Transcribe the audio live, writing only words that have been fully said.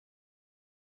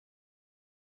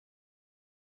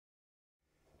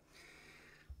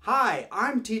Hi,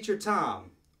 I'm Teacher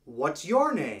Tom. What's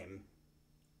your name?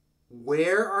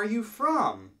 Where are you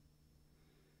from?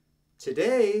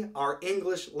 Today, our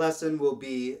English lesson will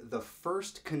be the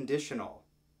first conditional.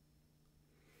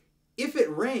 If it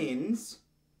rains,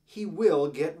 he will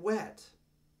get wet.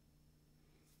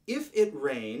 If it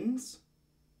rains,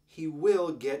 he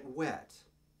will get wet.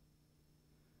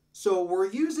 So we're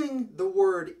using the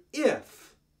word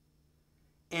if,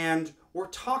 and we're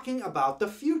talking about the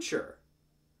future.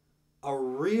 A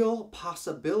real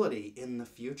possibility in the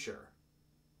future.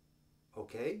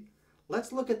 Okay,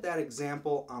 let's look at that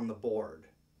example on the board.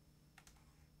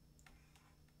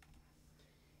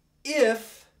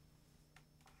 If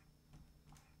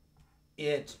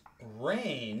it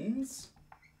rains,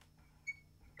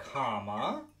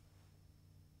 comma,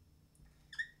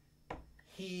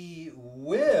 he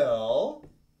will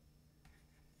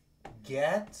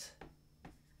get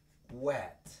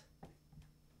wet.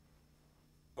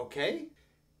 Okay?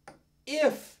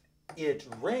 If it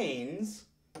rains,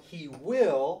 he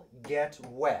will get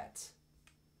wet.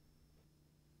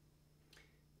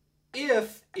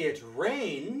 If it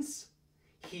rains,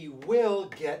 he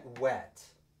will get wet.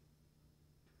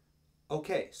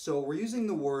 Okay, so we're using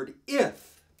the word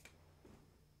if.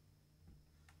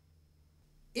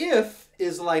 If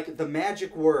is like the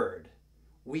magic word.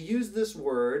 We use this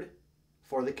word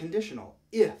for the conditional,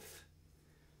 if.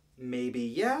 Maybe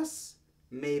yes,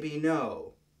 maybe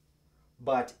no.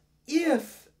 But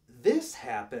if this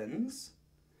happens,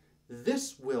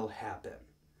 this will happen.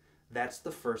 That's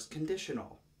the first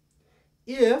conditional.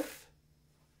 If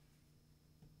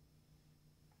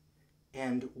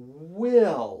and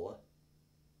will.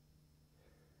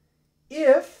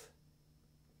 If,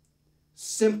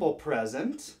 simple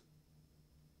present.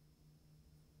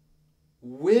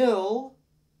 Will,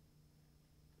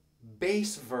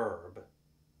 base verb.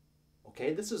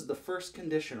 Okay, this is the first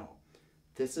conditional.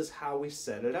 This is how we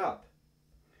set it up.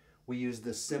 We use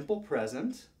the simple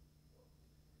present,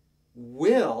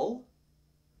 will,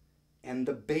 and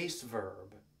the base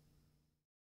verb.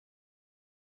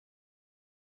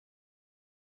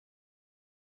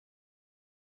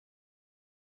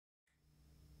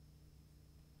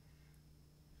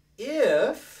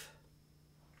 If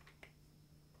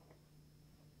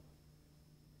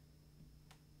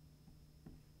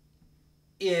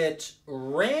it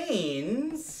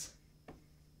rains,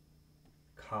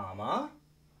 comma,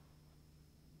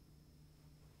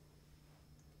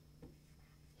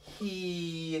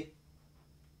 he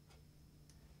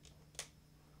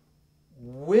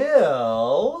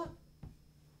will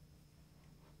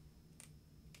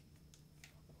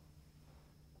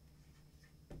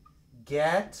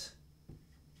get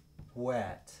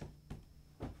wet.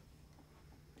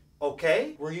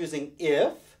 Okay, we're using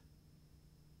if,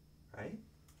 right?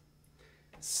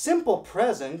 Simple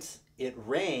present, it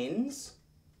rains.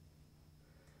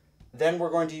 Then we're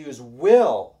going to use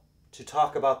will to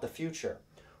talk about the future.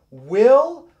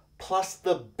 Will plus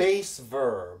the base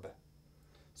verb.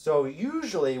 So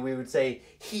usually we would say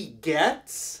he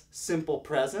gets, simple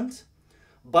present,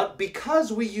 but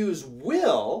because we use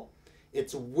will,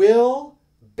 it's will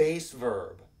base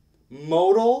verb,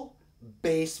 modal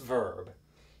base verb.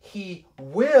 He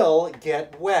will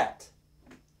get wet.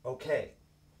 Okay.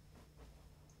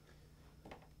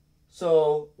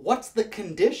 So what's the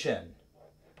condition?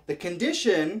 The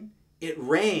condition, it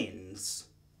rains.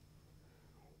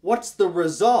 What's the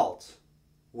result?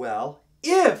 Well,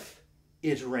 if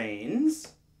it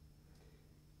rains,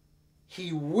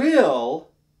 he will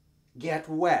get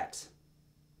wet.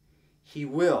 He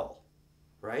will,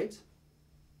 right?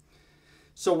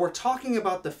 So we're talking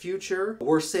about the future.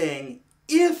 We're saying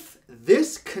if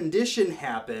this condition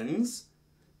happens,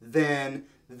 then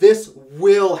this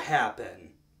will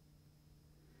happen.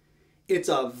 It's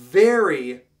a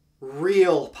very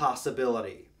real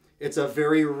possibility. It's a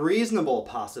very reasonable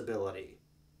possibility.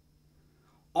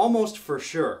 Almost for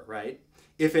sure, right?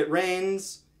 If it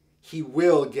rains, he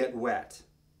will get wet.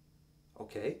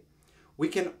 Okay? We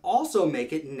can also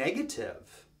make it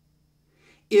negative.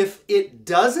 If it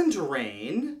doesn't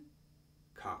rain,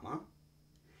 comma,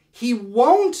 he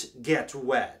won't get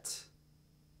wet.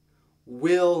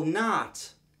 Will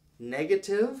not.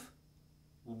 Negative,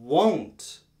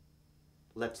 won't.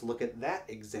 Let's look at that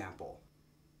example.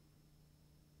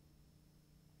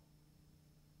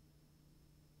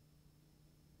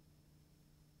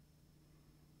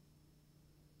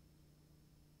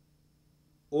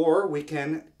 Or we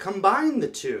can combine the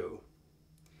two.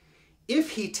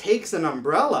 If he takes an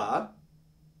umbrella,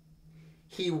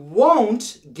 he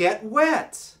won't get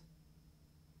wet.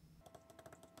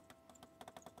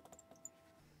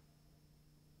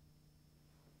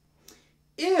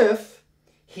 If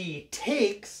he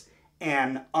takes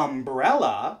an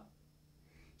umbrella,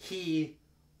 he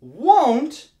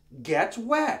won't get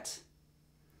wet.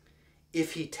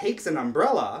 If he takes an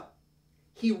umbrella,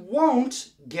 he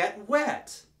won't get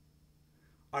wet.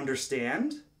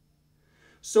 Understand?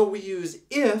 So we use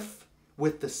if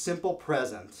with the simple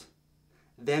present.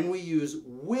 Then we use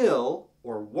will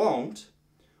or won't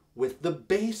with the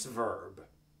base verb.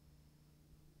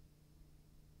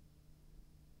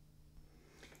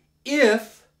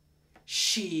 If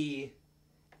she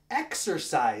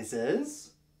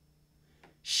exercises,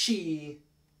 she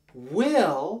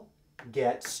will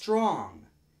get strong.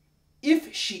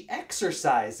 If she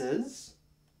exercises,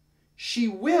 she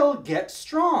will get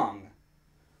strong,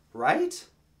 right?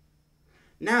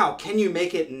 Now, can you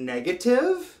make it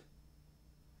negative?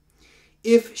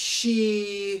 If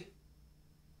she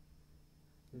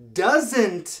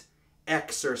doesn't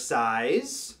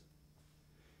exercise,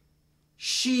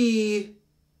 she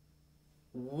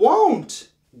won't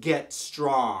get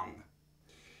strong.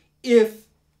 If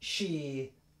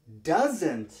she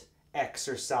doesn't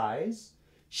exercise,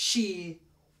 she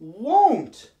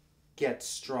won't get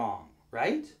strong,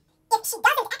 right? If she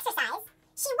doesn't exercise,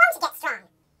 she won't get strong.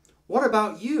 What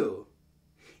about you?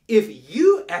 If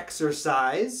you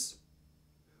exercise,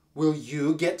 will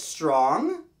you get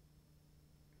strong?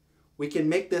 We can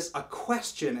make this a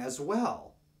question as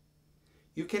well.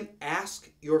 You can ask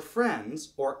your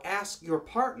friends or ask your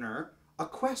partner a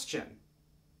question.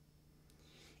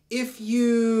 If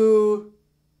you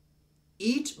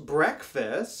eat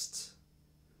breakfast,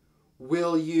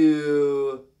 will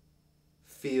you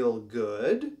feel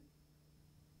good?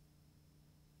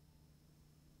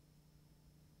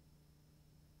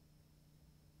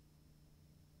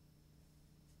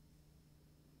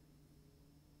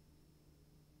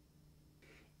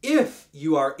 If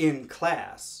you are in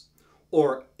class,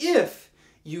 or if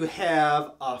you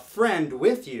have a friend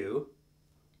with you,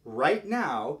 right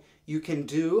now you can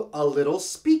do a little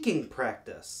speaking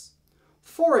practice.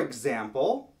 For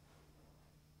example,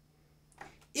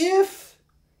 if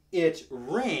it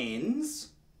rains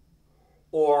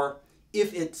or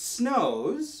if it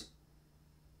snows,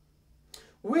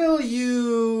 will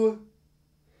you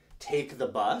take the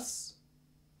bus?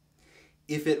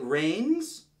 If it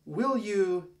rains, will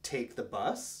you take the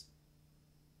bus?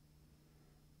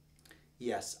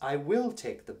 Yes, I will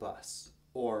take the bus.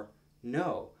 Or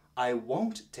no, I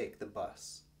won't take the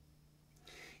bus.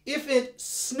 If it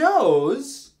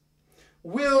snows,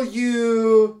 will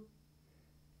you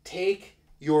take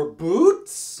your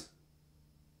boots?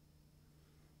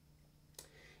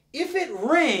 If it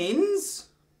rains,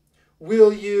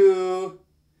 will you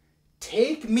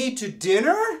take me to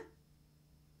dinner?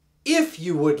 If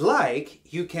you would like,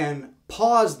 you can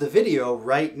pause the video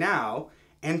right now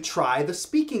and try the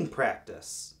speaking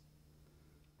practice.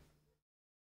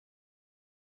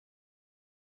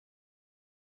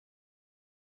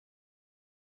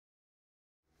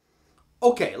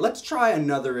 Okay, let's try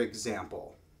another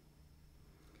example.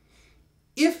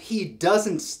 If he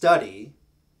doesn't study,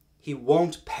 he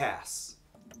won't pass.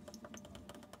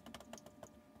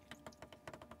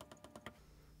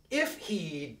 If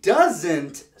he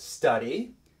doesn't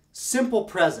study, simple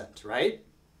present, right?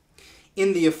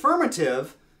 In the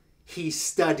affirmative, he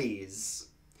studies.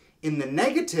 In the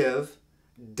negative,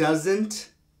 doesn't,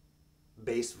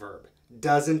 base verb,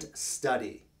 doesn't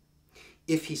study.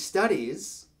 If he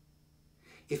studies,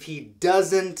 if he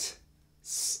doesn't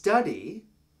study,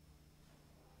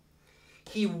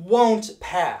 he won't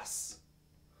pass.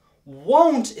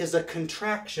 Won't is a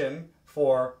contraction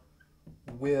for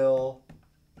will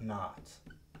not.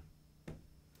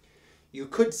 You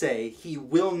could say he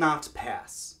will not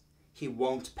pass. He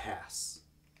won't pass.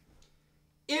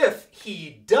 If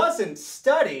he doesn't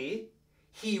study,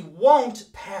 he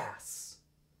won't pass.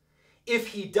 If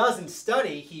he doesn't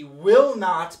study, he will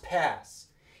not pass.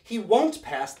 He won't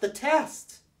pass the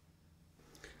test.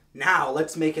 Now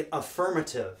let's make it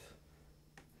affirmative.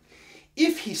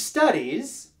 If he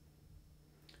studies,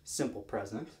 simple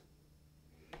present,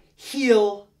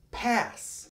 he'll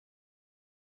pass.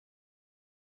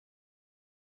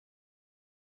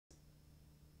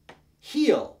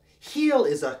 He'll. He'll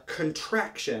is a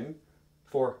contraction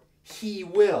for he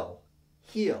will.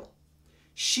 He'll.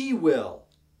 She will.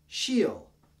 She'll.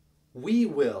 We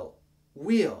will.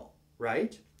 We'll.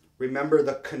 Right? Remember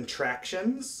the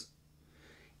contractions?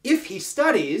 If he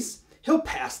studies, he'll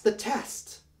pass the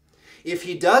test. If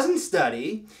he doesn't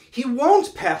study, he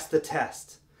won't pass the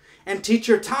test. And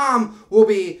Teacher Tom will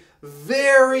be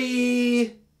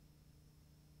very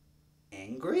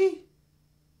angry?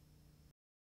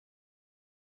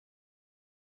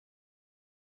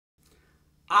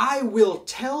 I will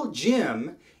tell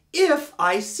Jim if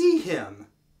I see him.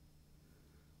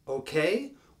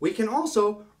 Okay? We can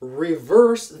also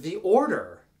reverse the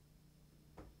order.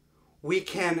 We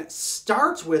can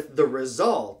start with the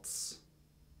results.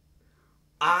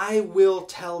 I will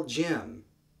tell Jim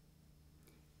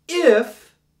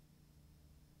if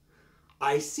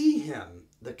I see him,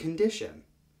 the condition.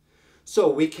 So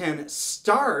we can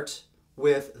start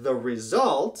with the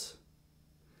result,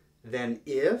 then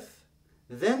if,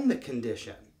 then the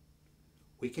condition.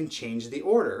 We can change the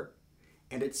order,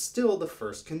 and it's still the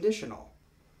first conditional.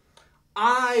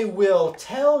 I will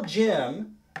tell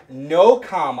Jim, no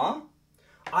comma,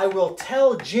 I will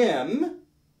tell Jim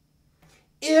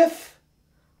if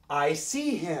I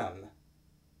see him.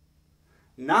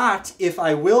 Not if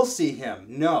I will see him,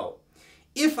 no.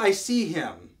 If I see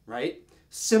him, right?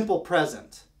 Simple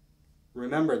present.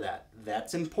 Remember that.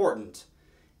 That's important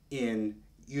in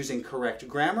using correct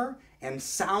grammar and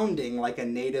sounding like a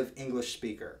native English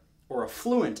speaker or a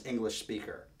fluent English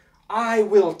speaker. I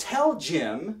will tell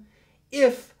Jim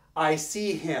if I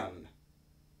see him.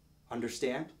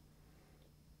 Understand?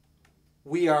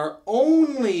 We are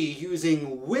only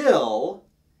using will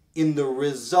in the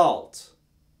result,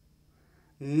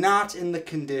 not in the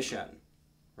condition,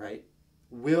 right?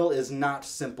 Will is not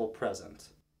simple present.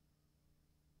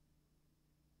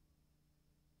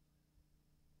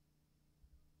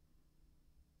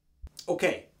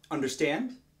 Okay,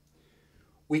 understand?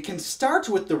 We can start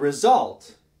with the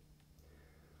result.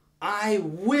 I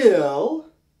will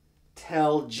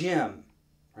tell Jim,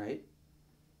 right?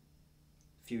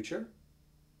 Future.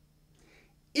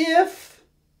 If,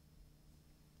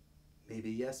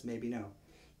 maybe yes, maybe no.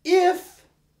 If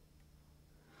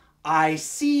I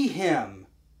see him,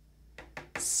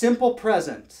 simple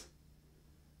present.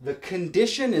 The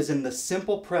condition is in the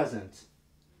simple present.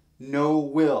 No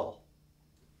will.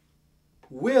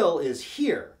 Will is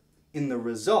here in the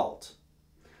result.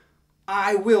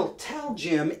 I will tell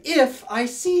Jim if I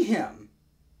see him.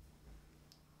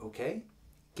 Okay,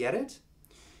 get it?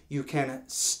 You can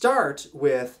start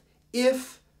with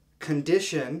if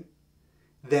condition,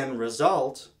 then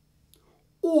result,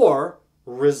 or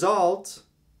result,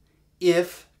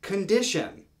 if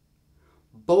condition.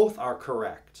 Both are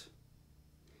correct.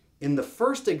 In the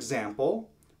first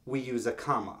example, we use a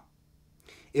comma.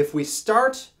 If we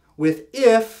start with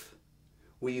if,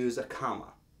 we use a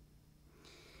comma.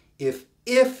 If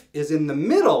is in the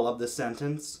middle of the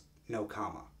sentence, no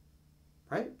comma,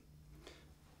 right?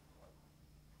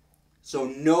 So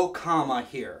no comma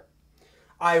here.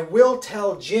 I will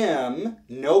tell Jim,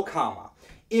 no comma,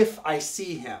 if I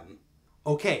see him.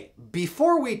 Okay,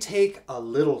 before we take a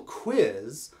little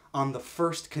quiz on the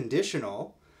first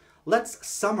conditional, let's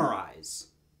summarize.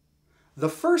 The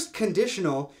first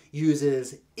conditional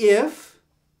uses if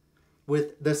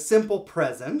with the simple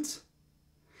present,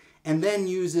 and then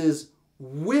uses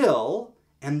will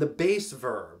and the base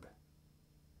verb.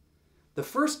 The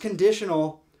first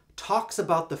conditional talks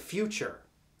about the future,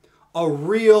 a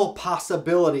real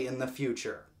possibility in the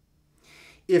future.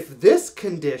 If this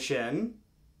condition,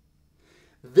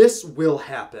 this will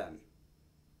happen.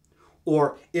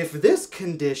 Or if this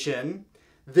condition,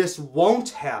 this won't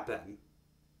happen.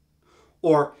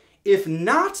 Or if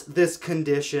not this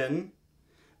condition,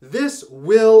 this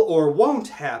will or won't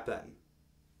happen.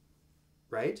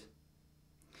 Right?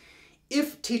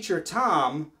 If Teacher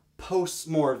Tom posts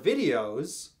more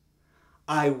videos,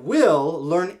 I will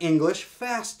learn English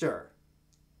faster.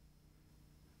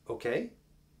 Okay?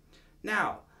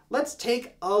 Now, let's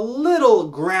take a little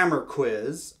grammar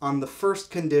quiz on the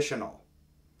first conditional.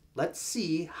 Let's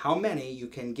see how many you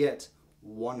can get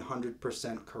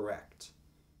 100% correct.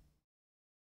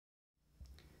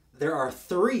 There are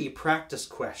 3 practice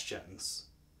questions.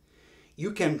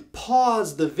 You can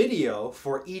pause the video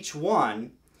for each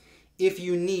one if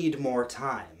you need more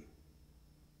time.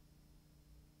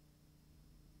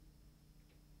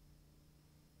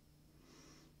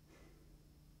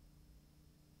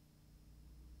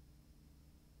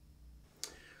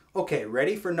 Okay,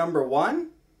 ready for number 1?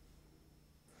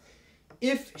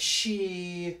 If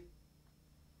she,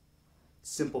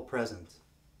 simple present,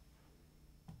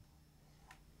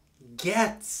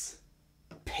 gets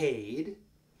paid,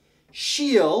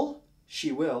 she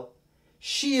will,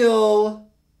 she'll,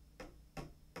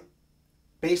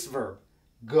 base verb,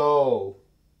 go.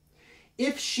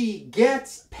 If she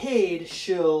gets paid,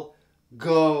 she'll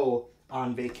go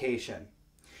on vacation.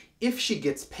 If she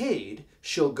gets paid,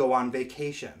 she'll go on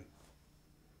vacation.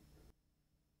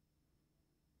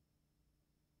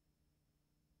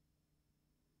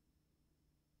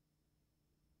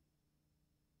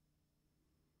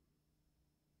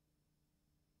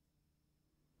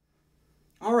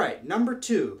 All right, number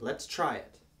 2, let's try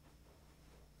it.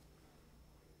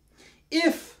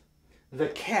 If the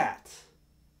cat,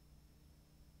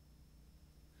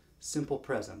 simple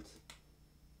present.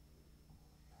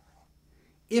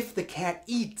 If the cat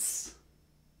eats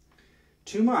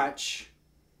too much,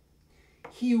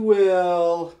 he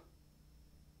will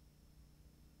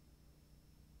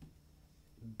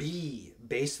be,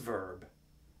 base verb,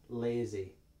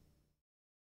 lazy.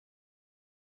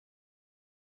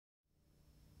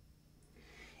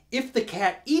 If the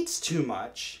cat eats too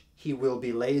much, he will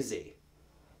be lazy.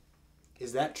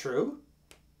 Is that true?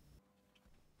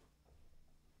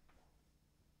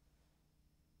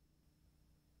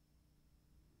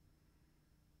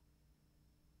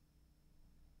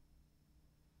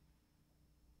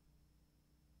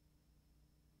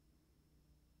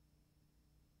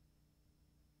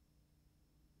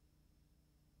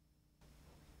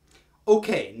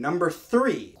 Okay, number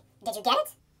 3. Did you get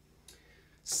it?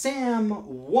 Sam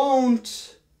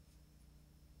won't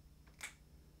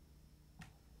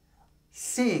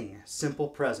sing, simple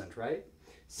present, right?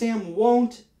 Sam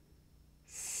won't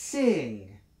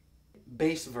sing,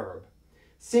 base verb.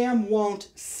 Sam won't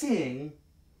sing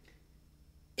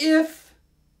if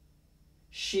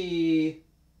she,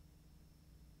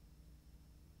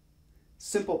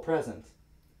 simple present,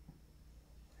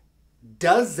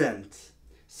 doesn't.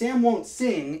 Sam won't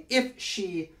sing if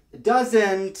she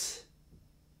doesn't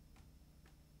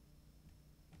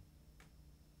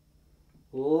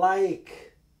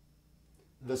like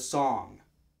the song.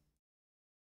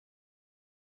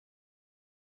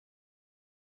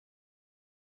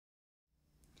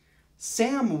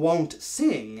 Sam won't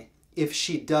sing if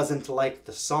she doesn't like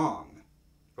the song.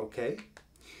 Okay?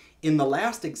 In the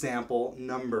last example,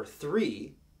 number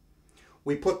 3,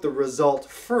 we put the result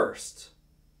first,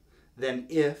 then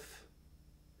if,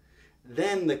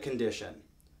 then the condition.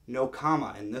 No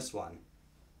comma in this one.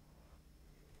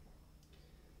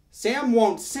 Sam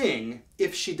won't sing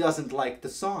if she doesn't like the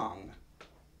song.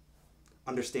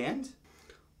 Understand?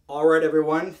 All right,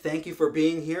 everyone. Thank you for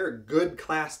being here. Good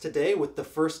class today with the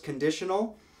first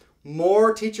conditional.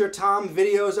 More Teacher Tom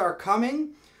videos are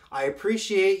coming. I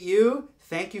appreciate you.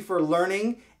 Thank you for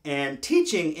learning and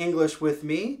teaching English with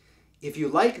me. If you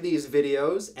like these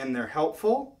videos and they're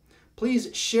helpful,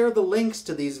 please share the links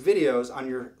to these videos on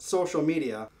your social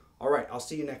media. All right, I'll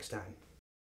see you next time.